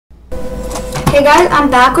Hey guys, I'm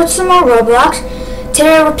back with some more Roblox.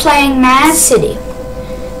 Today we're playing Mad City.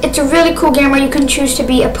 It's a really cool game where you can choose to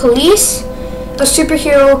be a police, a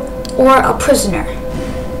superhero, or a prisoner.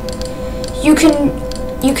 You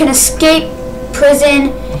can escape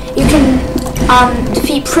prison. You can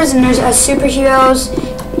defeat prisoners as superheroes.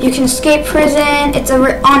 You can escape prison. It's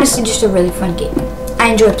honestly just a really fun game.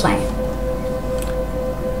 I enjoy playing it.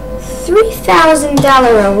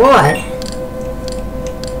 $3,000 reward.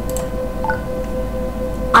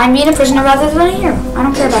 I'm being a prisoner rather than a hero. I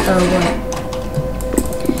don't care about the reward.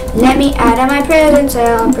 Let me out of my prison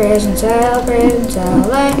cell, prison cell, prison cell.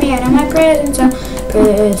 Let me out of my prison cell,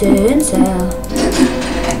 prison cell.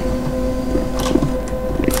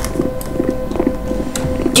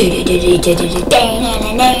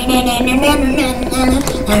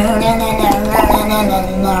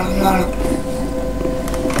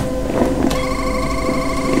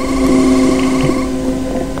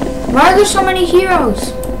 Why are there so many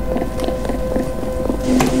heroes?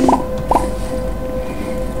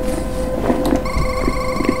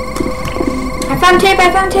 I found tape,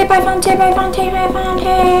 I found tape, I found tape, I found tape, I found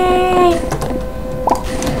tape.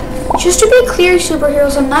 Just to be clear,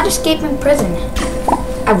 superheroes, I'm not escaping prison.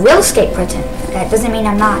 I will escape prison. That doesn't mean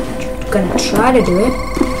I'm not gonna try to do it.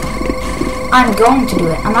 I'm going to do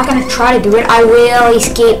it. I'm not gonna try to do it. I will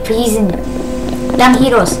escape prison. Damn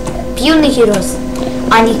heroes. Puny heroes.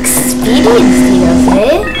 Unexperienced heroes,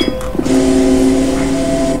 eh?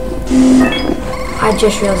 I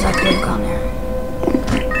just realized I could have gone there.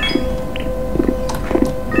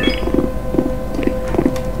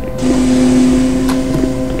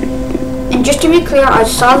 And just to be clear, I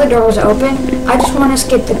saw the door was open. I just want to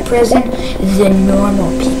escape the prison the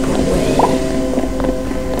normal people way.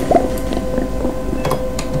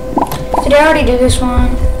 Did I already do this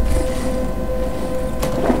one?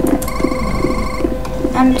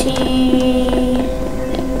 Empty.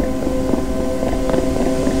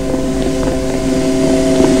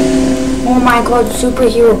 Oh my god,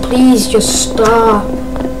 superhero, please just stop.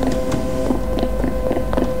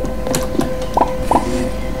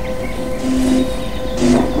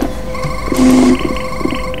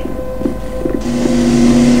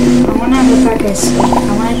 I wanna look like I sleep.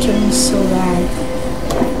 I wanna turn so bad.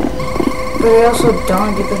 But I also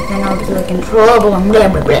don't, because then I'll be like in trouble and blah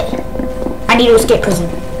blah blah. I need to escape prison.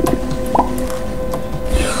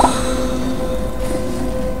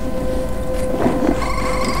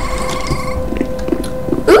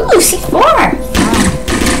 Ooh, C4!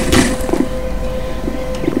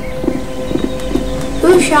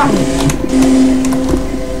 Who shot me?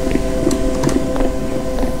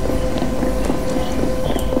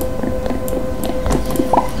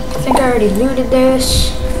 I think I already looted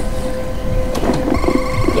this.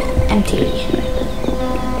 Yeah, empty.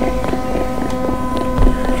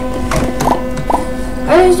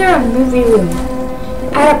 Why is there a movie room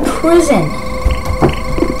at a prison?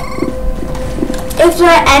 If there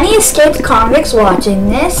are any escaped convicts watching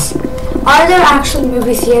this, are there actually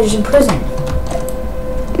movie theaters in prison?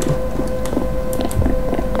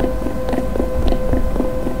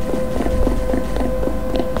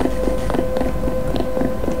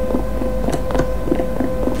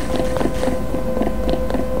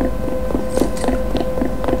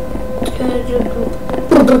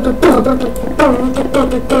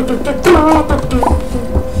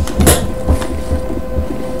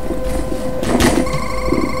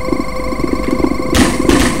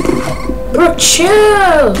 Bro,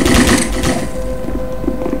 chill!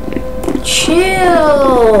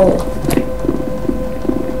 Chill!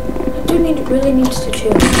 Dude really needs to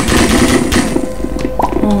chill.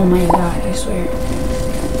 Oh my god, I swear.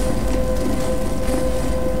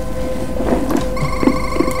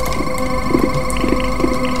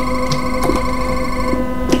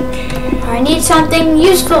 I need something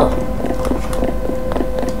useful.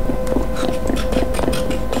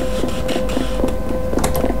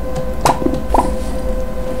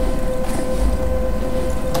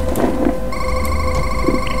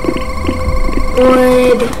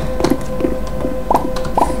 Wood.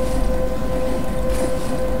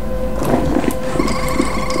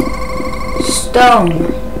 Stone.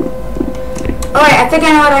 Alright, I think I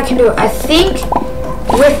know what I can do. I think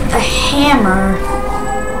with a hammer,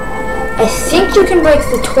 I think you can break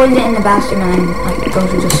the toilet in the bathroom and then like go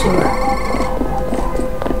through the sewer.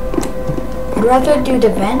 I'd rather do the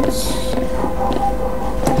vents.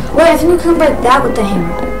 Wait, I think you can break that with the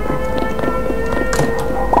hammer.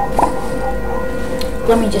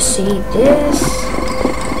 Let me just see this.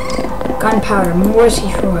 Gunpowder, more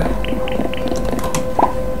C4.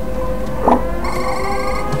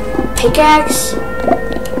 Pickaxe.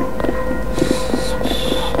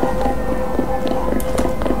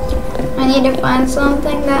 need to find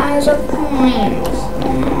something that has a point.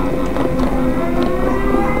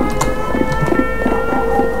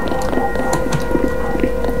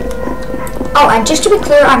 Oh, and just to be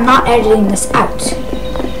clear, I'm not editing this out.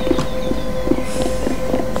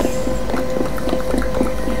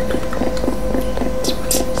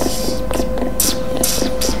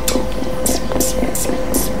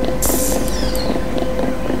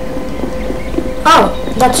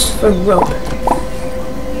 Oh, that's for rope.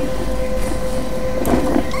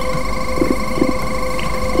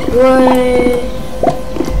 What?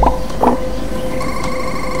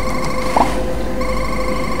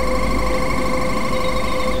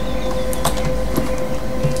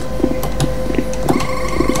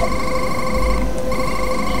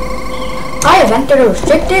 I have entered a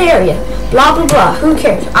restricted area. Blah blah blah. Who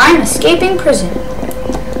cares? I'm escaping prison.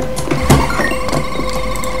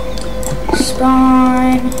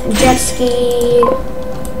 Spawn, jet ski.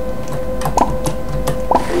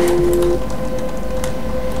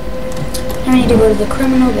 I need to go to the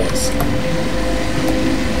criminal base.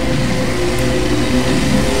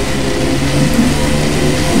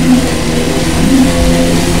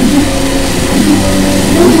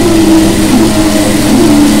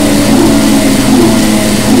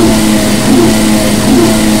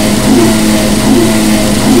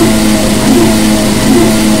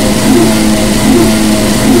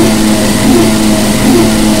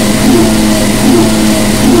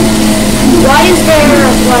 Why is there,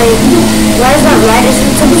 like, why is that red?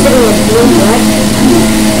 Isn't some sort of blue red?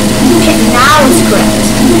 Okay, now it's correct.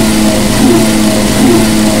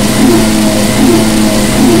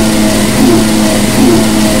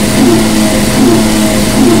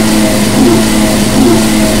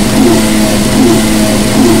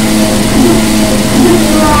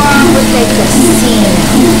 Wrong with the casino.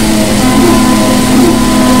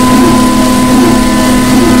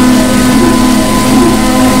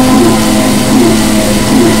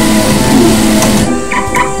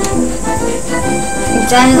 It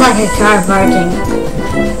sounds like a car parking,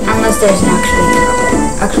 unless there's actually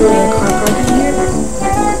a car parking here.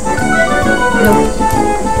 Nope.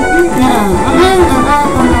 No.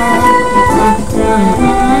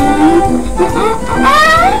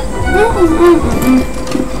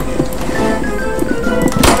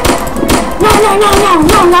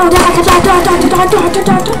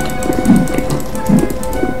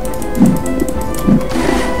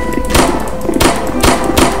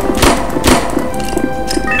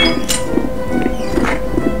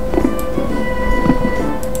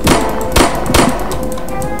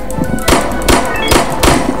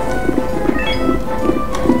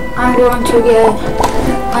 I'm going to get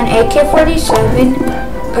an AK-47,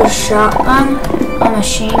 a shotgun, a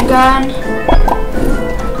machine gun,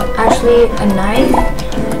 actually a knife,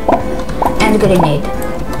 and a grenade.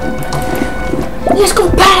 Let's go!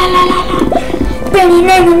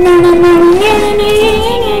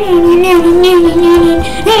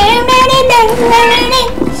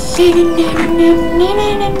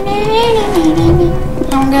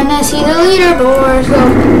 I'm gonna see the leaderboard. So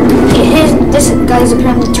this guy's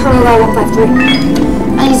apparently Turtle Guy 153,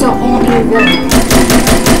 and he's the only villain.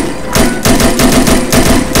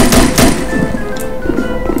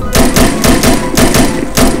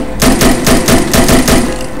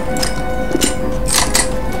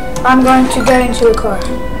 I'm going to get into a car.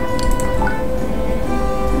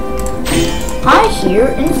 I hear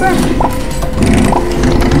Inferno.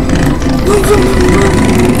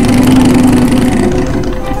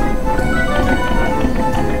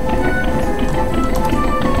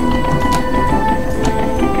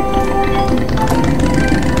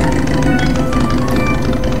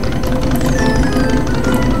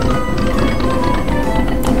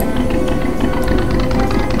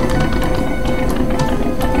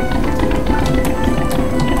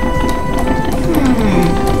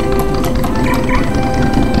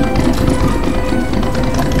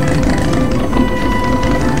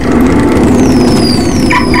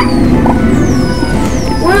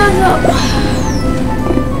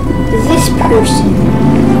 Person.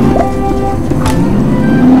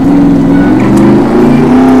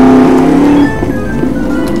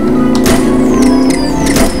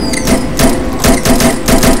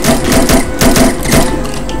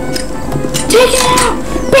 Take it out!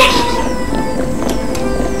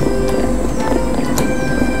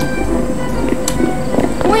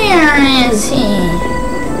 Where is he?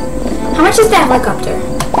 How much is the helicopter?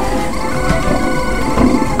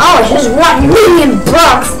 Oh, it's just $1 million.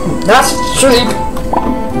 That's cheap.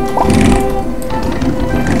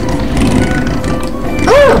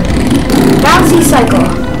 Ooh, bouncy cycle.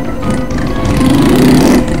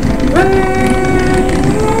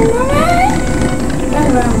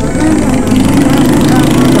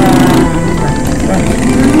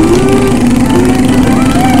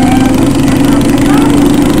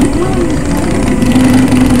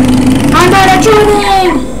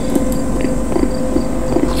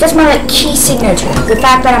 my like key signature. The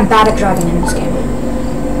fact that I'm bad at driving in this game.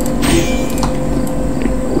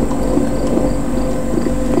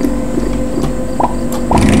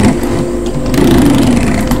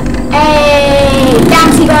 Hey,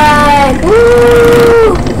 bouncy bike!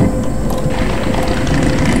 Woo!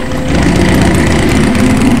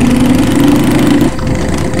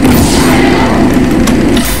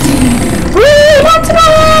 Woo! Bouncy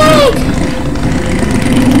bike!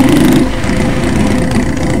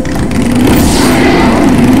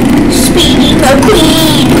 Speedy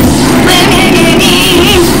McQueen!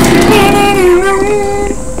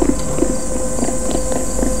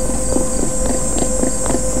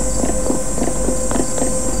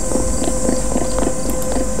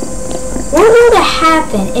 What would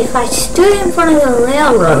happen if I stood in front of the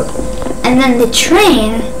railroad and then the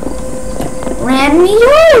train ran me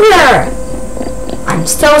over? I'm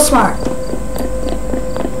so smart.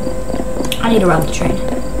 I need to run the train.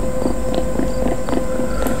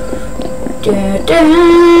 Da, da,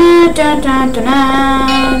 da, da, da, da.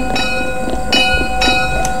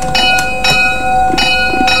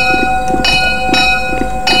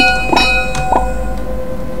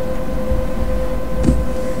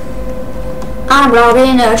 I'm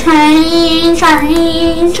robbing a train,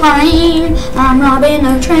 train, train. I'm robbing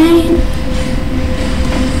a train.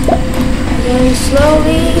 Very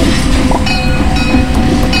slowly.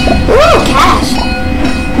 Ooh, cash.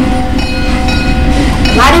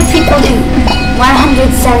 Why do people do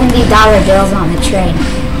 $170 bills on the train?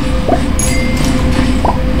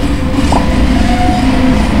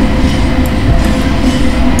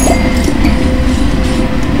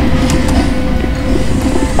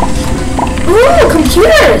 Ooh,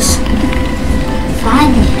 computers!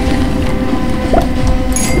 Finally.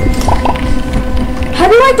 How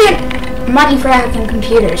do I get money for hacking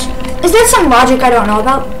computers? Is there some logic I don't know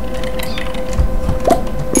about?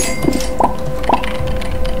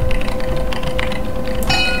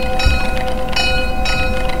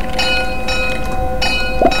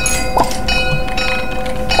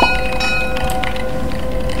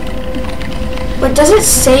 But does it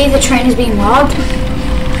say the train is being robbed?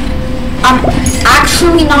 I'm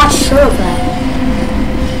actually not sure of that.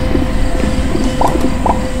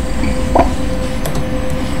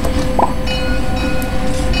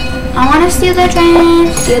 I wanna steal the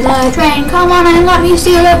train, come on and let me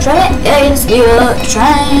steal the train, steal the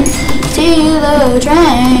train, steal the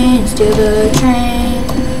train, steal the train,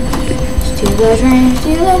 steal the train,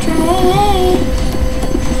 steal the train.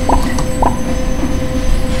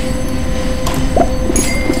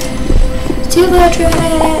 Steal the train,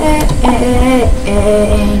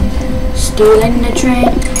 stealing the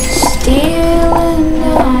train, stealing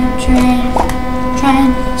the train,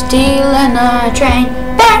 stealing the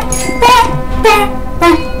train,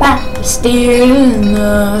 stealing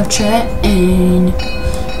the train,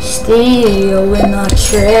 stealing the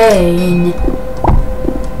train.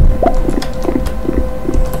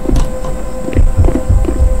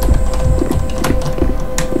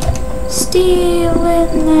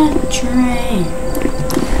 Stealing the train,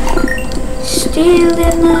 stealing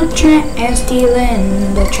the train, stealing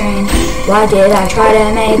the train. Why did I try to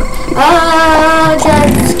make a jet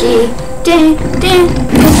ski? Ding, ding.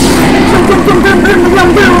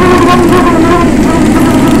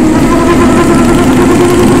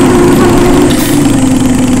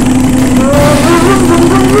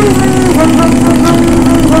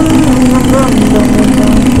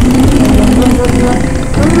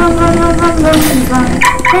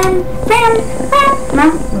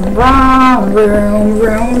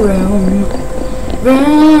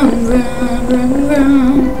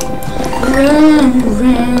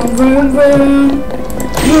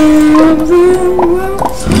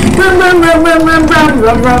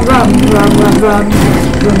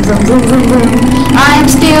 I'm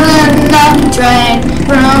stealing the train.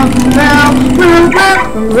 Vroom, vroom, vroom,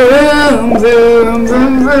 vroom, vroom,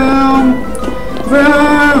 vroom, vroom.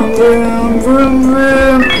 Vroom, vroom, vroom,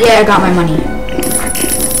 vroom. Yeah, I got my money.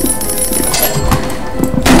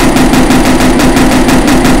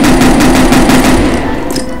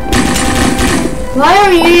 Why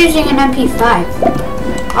are you using an MP5?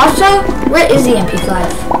 Also, where is the MP5?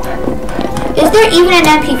 Is there even an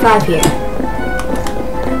MP5 here?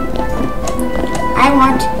 I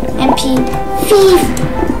want MP5.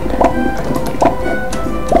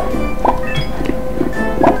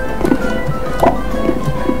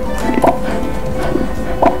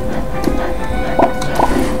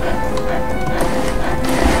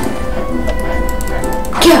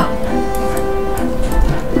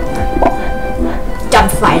 Dumb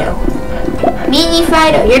Fido. Meanie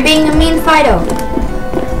Fido. You're being a mean Fido.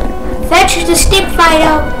 Fetch the stick,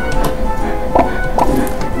 Fido.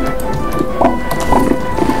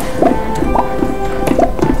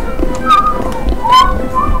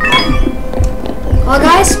 Well,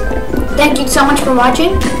 guys, thank you so much for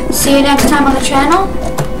watching. See you next time on the channel.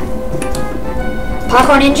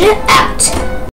 Parkour Ninja out.